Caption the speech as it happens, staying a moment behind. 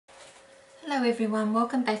Hello everyone,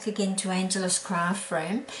 welcome back again to Angela's Craft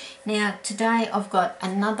Room. Now today I've got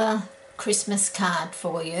another Christmas card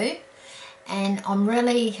for you, and I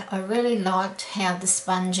really liked how the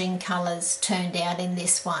sponging colours turned out in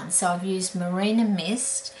this one. So I've used Marina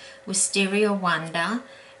Mist, Wisteria Wonder,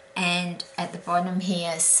 and at the bottom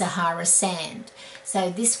here Sahara Sand. So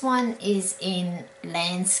this one is in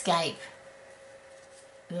landscape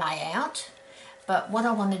layout. But what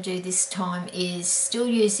I want to do this time is still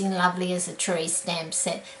using Lovely as a Tree stamp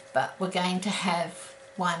set, but we're going to have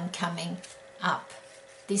one coming up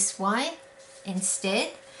this way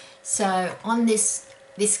instead. So on this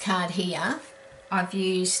card here, I've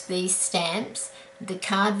used these stamps. The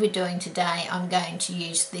card we're doing today, I'm going to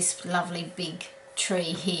use this lovely big tree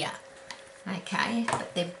here. Okay,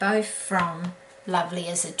 but they're both from Lovely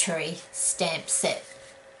as a Tree stamp set.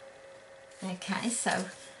 Okay, so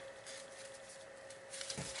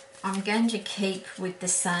I'm going to keep with the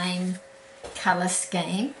same colour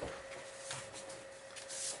scheme.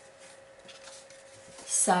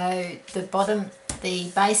 So the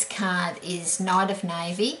base card is Night of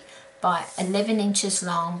Navy by 11 inches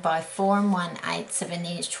long by 4 1/8 of an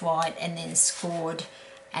inch wide, and then scored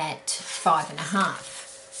at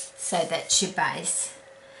 5.5. So that's your base.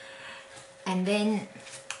 And then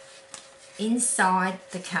inside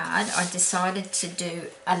the card, I decided to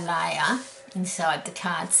do a layer inside the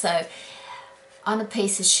card. So on a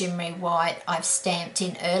piece of shimmery white, I've stamped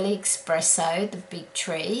in Early Espresso, the big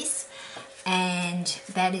trees, and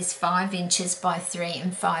that is 5 inches by 3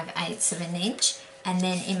 5/8 of an inch. And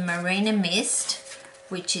then in Marina Mist,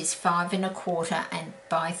 which is 5 1/4 and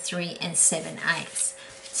by 3 7/8.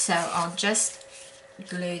 So I'll just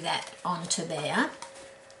glue that onto there,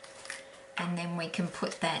 and then we can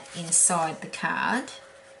put that inside the card.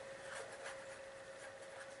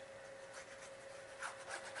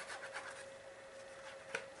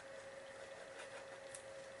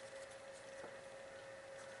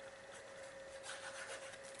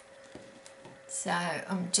 So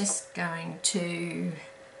I'm just going to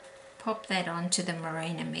pop that onto the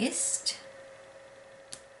Marina Mist.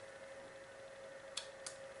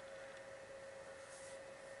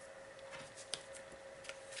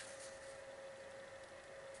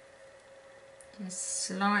 Just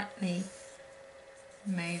slightly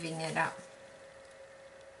moving it up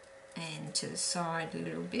and to the side a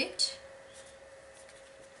little bit.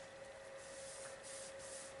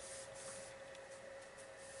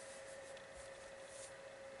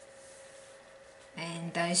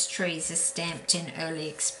 And those trees are stamped in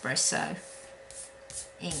Early Espresso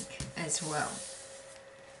ink as well.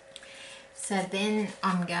 So then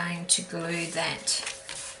I'm going to glue that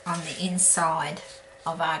on the inside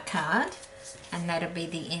of our card, and that'll be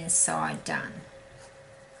the inside done.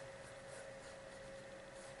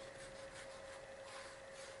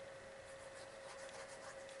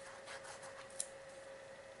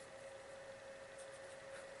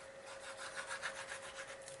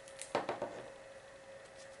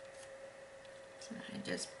 So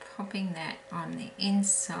just popping that on the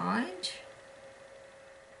inside.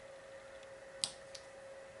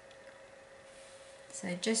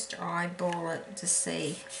 So just eyeball it to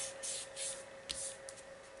see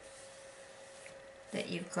that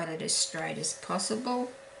you've got it as straight as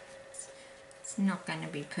possible. It's not going to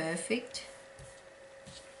be perfect.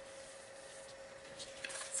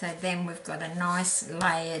 So then we've got a nice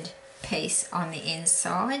layered piece on the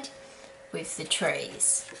inside with the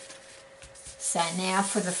trees. So now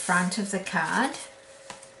for the front of the card,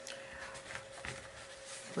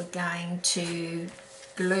 we're going to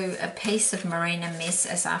glue a piece of Marina Mist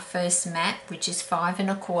as our first mat, which is 5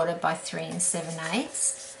 1/4 by 3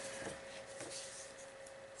 7/8.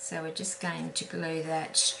 So we're just going to glue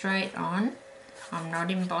that straight on. I'm not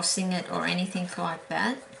embossing it or anything like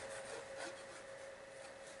that.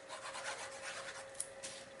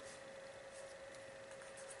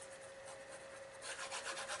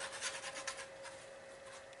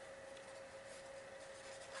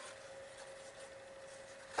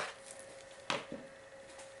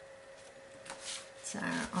 So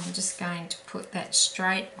I'm just going to put that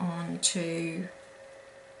straight onto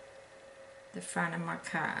the front of my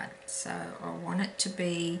card. So I want it to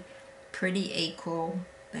be pretty equal,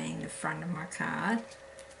 being the front of my card.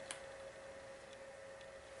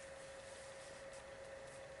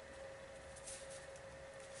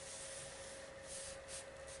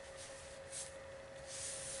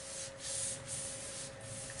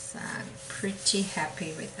 So I'm pretty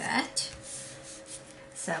happy with that.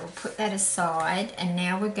 So we'll put that aside, and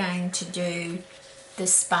now we're going to do the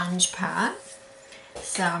sponge part.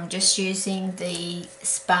 So I'm just using the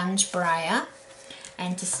sponge brayer,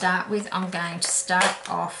 And to start with, I'm going to start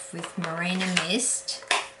off with Marina Mist.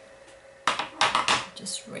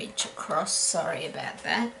 Just reach across, sorry about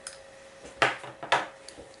that.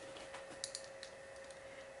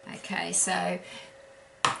 Okay, so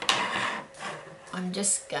I'm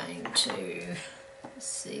just going to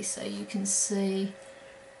see so you can see.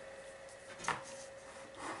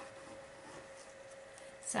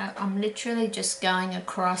 So I'm literally just going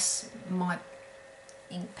across my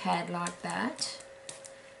ink pad like that,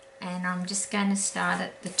 and I'm just going to start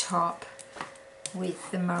at the top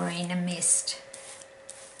with the Marina Mist.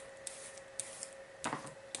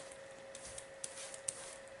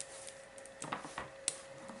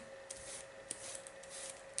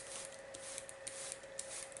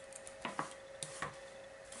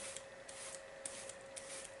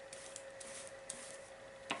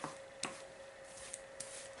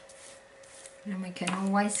 And we can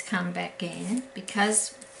always come back in,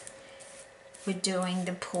 because we're doing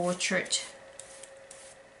the portrait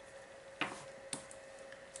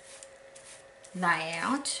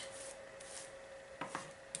layout.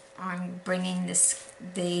 I'm bringing the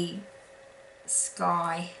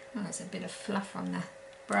sky, oh, there's a bit of fluff on the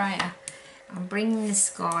brayer. I'm bringing the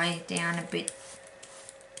sky down a bit,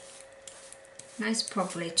 most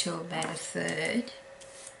probably to about a third.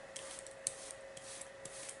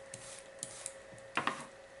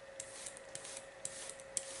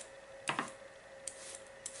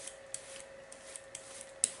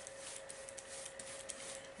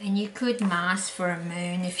 And you could mask for a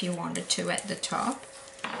moon if you wanted to at the top.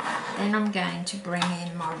 Then I'm going to bring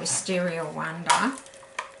in my Wisteria Wonder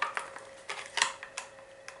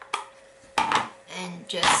and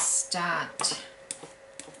just start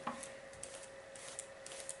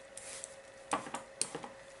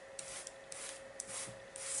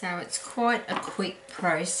so it's quite a quick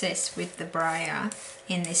process with the brayer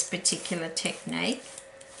in this particular technique.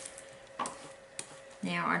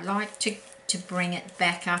 Now I like to bring it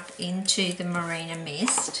back up into the Marina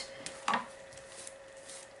Mist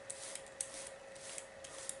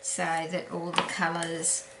so that all the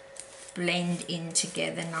colours blend in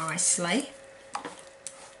together nicely.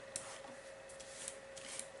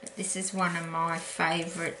 But this is one of my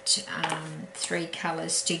favourite 3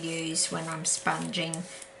 colours to use when I'm sponging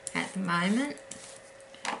at the moment.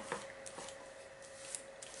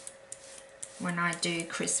 When I do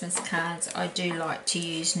Christmas cards, I do like to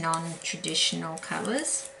use non-traditional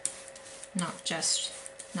colours, not just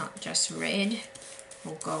red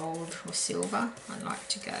or gold or silver. I like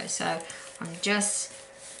to go, so I'm just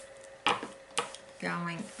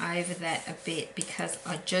going over that a bit because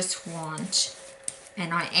I just want,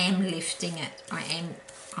 and I am lifting it.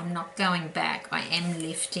 I'm not going back. I am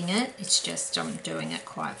lifting it. It's just I'm doing it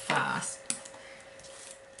quite fast.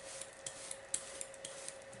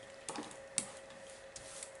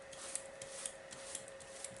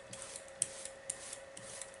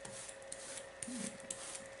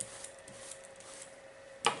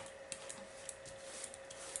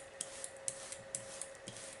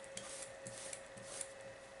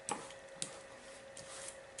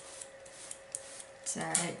 So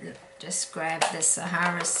just grab the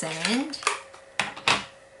Sahara sand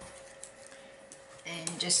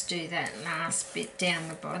and just do that last bit down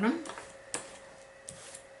the bottom.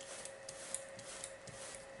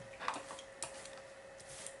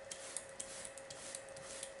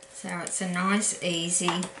 So it's a nice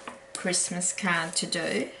easy Christmas card to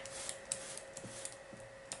do.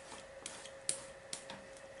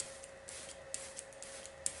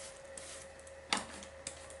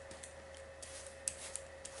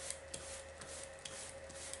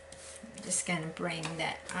 Just going to bring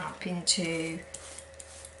that up into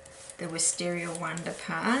the Wisteria Wonder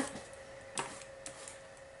part.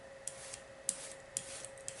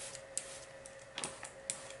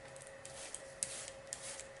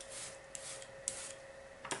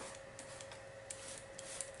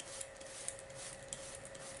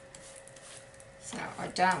 So I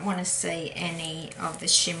don't want to see any of the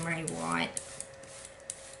shimmery white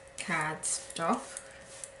cardstock.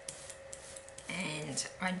 And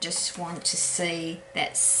I just want to see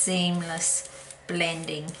that seamless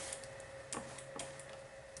blending.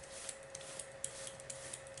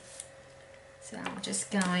 So I'm just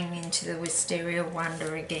going into the Wisteria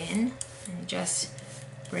Wonder again and just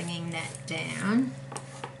bringing that down.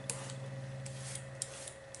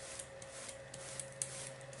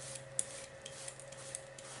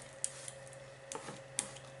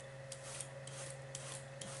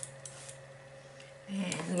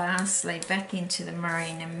 And lastly, back into the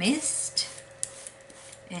Marina Mist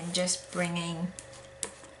and just bringing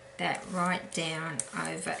that right down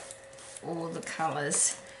over all the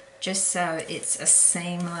colours just so it's a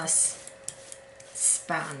seamless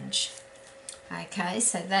sponge. Okay,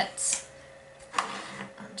 so that's,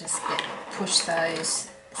 I'll just push those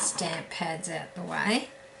stamp pads out the way.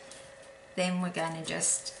 Then we're going to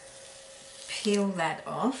just peel that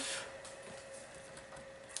off.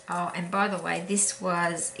 Oh, and by the way, this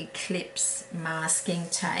was Eclipse masking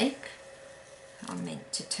tape. I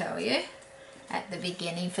meant to tell you at the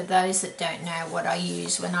beginning. For those that don't know what I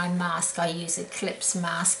use when I mask, I use Eclipse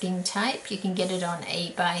masking tape. You can get it on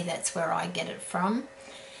eBay, that's where I get it from.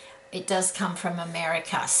 It does come from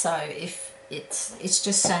America, so if it's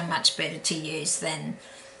just so much better to use than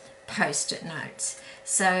Post-it notes.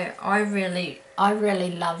 So I really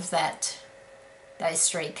love that, those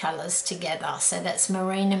three colours together. So that's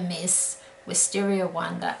Marina Mist, Wisteria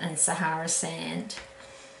Wonder and Sahara Sand.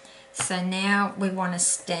 So now we want to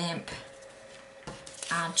stamp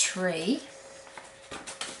our tree.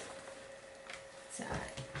 So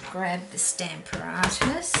grab the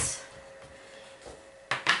Stamparatus.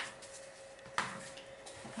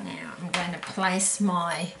 Now I'm going to place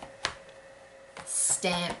my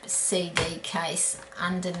stamp CD case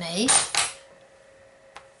underneath.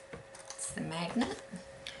 It's the magnet.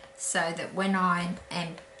 So that when I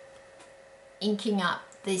am inking up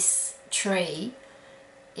this tree,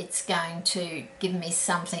 it's going to give me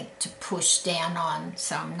something to push down on,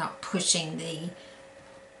 so I'm not pushing the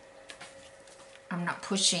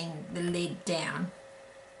lid down.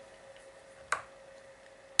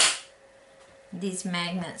 These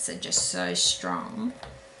magnets are just so strong,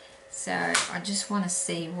 so I just want to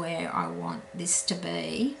see where I want this to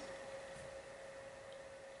be.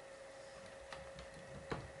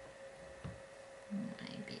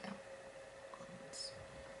 Maybe up once.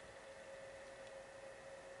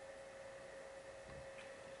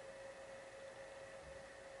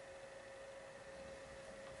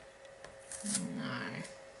 No.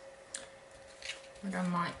 What I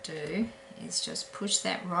might do is just push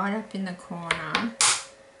that right up in the corner,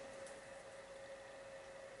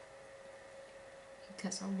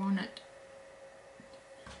 because I want it,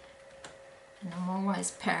 and I'm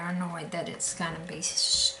always paranoid that it's going to be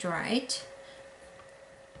straight.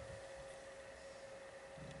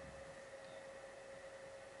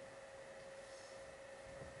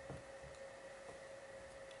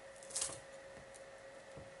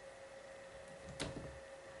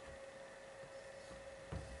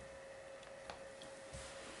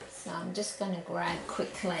 So I'm just going to grab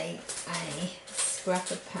quickly a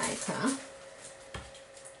scrap of paper,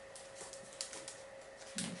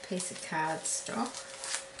 a piece of cardstock,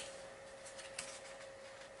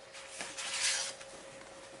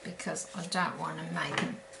 because I don't want to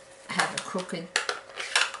have a crooked.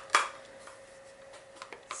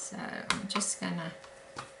 So I'm just going to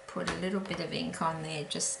put a little bit of ink on there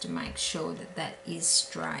just to make sure that that is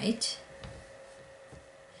straight.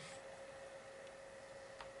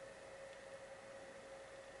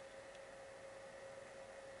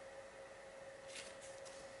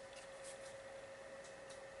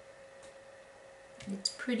 It's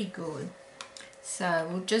pretty good, so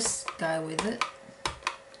we'll just go with it.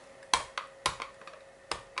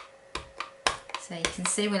 So you can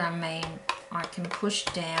see what I mean. I can push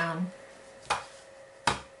down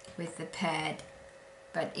with the pad,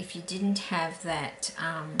 but if you didn't have that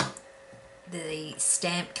the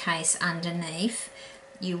stamp case underneath,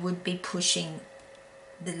 you would be pushing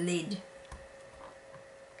the lid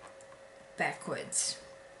backwards.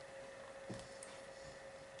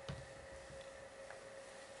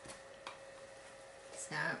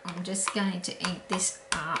 So I'm just going to ink this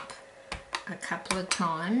up a couple of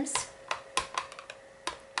times.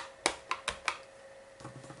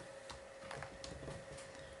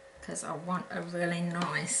 Because I want a really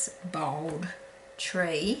nice bold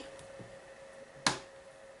tree.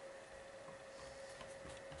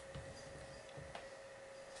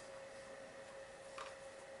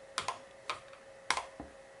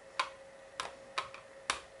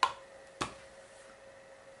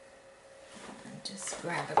 Just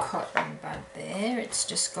grab a cotton bud there. It's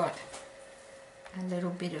just got a little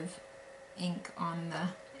bit of ink on the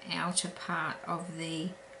outer part of the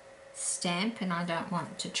stamp, and I don't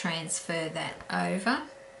want to transfer that over.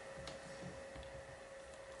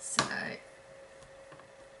 So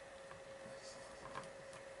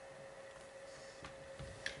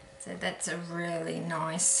that's a really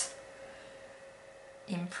nice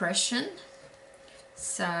impression.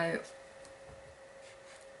 So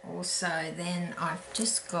also then I've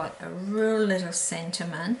just got a real little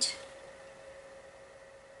sentiment,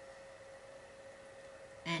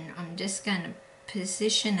 and I'm just going to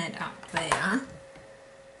position it up there.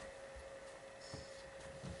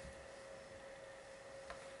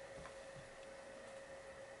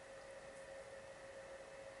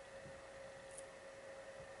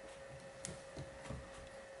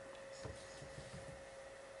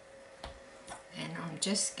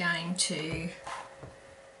 just going to,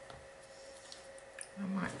 I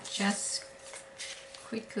might just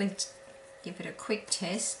quickly give it a quick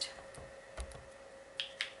test.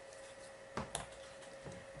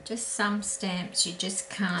 Just some stamps you just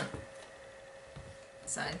can't,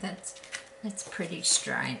 so that's pretty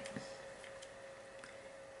straight.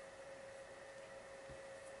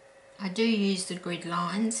 I do use the grid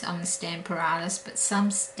lines on the Stamparatus, but some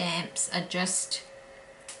stamps are just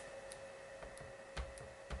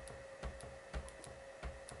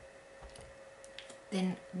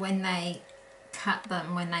then when they cut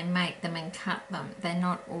them, when they make them and cut them, they're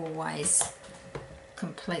not always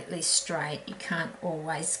completely straight. You can't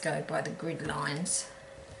always go by the grid lines.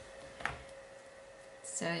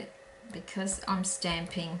 So because I'm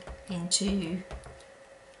stamping into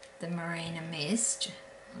the Marina Mist,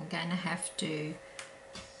 I'm going to have to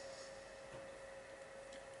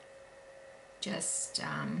just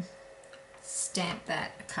stamp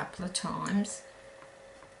that a couple of times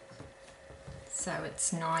so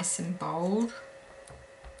it's nice and bold.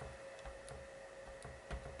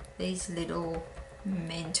 These little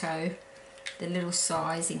Memento, the little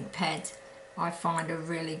size ink pads, I find are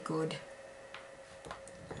really good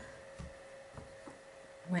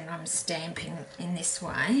when I'm stamping in this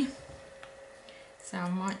way. So I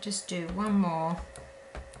might just do one more.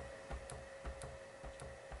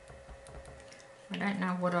 I don't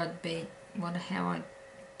know what how I'd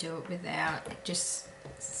do it without. It just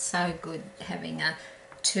so good having a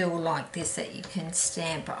tool like this that you can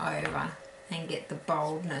stamp over and get the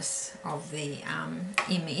boldness of the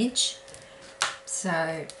image.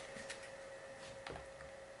 So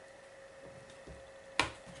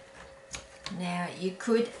now you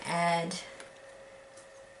could add,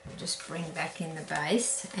 just bring back in the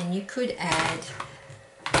base, and you could add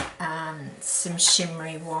some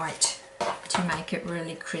shimmery white to make it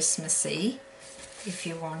really Christmassy if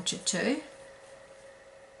you wanted to.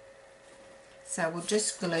 So we'll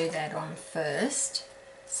just glue that on first.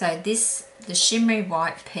 So the shimmery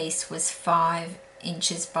white piece was 5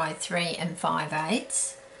 inches by 3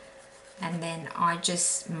 5/8, and then I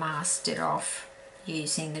just masked it off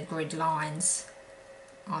using the grid lines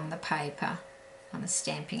on the paper, on the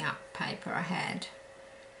Stampin' Up paper I had.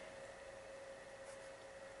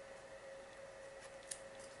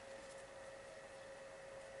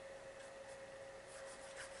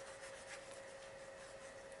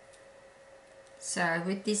 So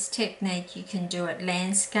with this technique you can do it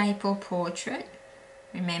landscape or portrait.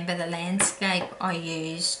 Remember, the landscape I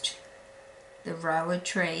used the row of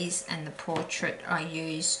trees, and the portrait I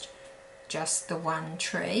used just the one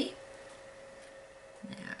tree.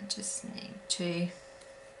 Now I just need to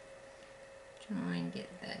try and get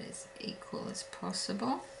that as equal as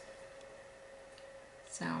possible.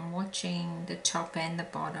 So I'm watching the top and the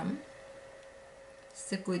bottom. It's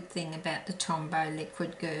the good thing about the Tombow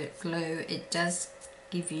liquid glue, it does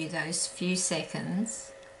give you those few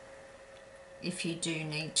seconds if you do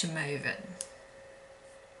need to move it.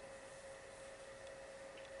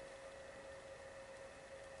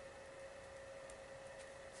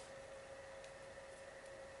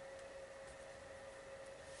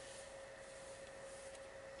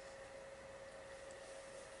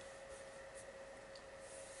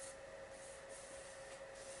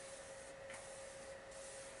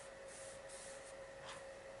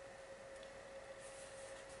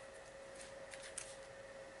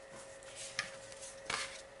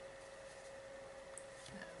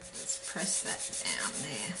 Press that down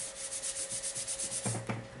there,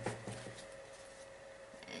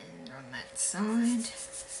 and on that side.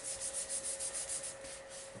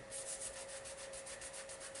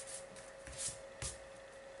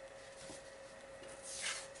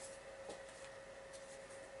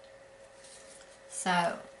 So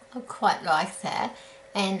I quite like that,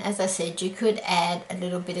 and as I said, you could add a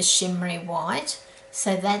little bit of shimmery white.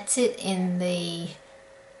 So that's it in the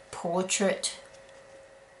portrait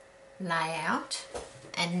layout,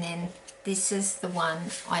 and then this is the one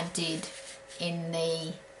I did in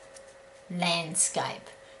the landscape.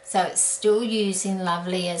 So it's still using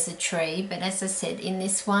Lovely as a tree, but as I said, in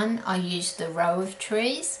this one I used the row of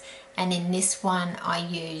trees, and in this one I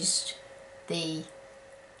used the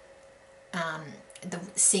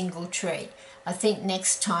single tree. I think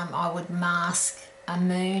next time I would mask a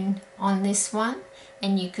moon on this one,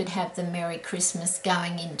 and you could have the Merry Christmas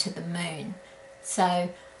going into the moon. So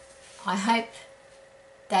I hope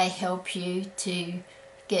they help you to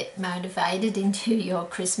get motivated into your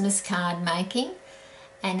Christmas card making.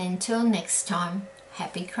 And until next time,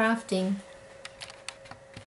 happy crafting.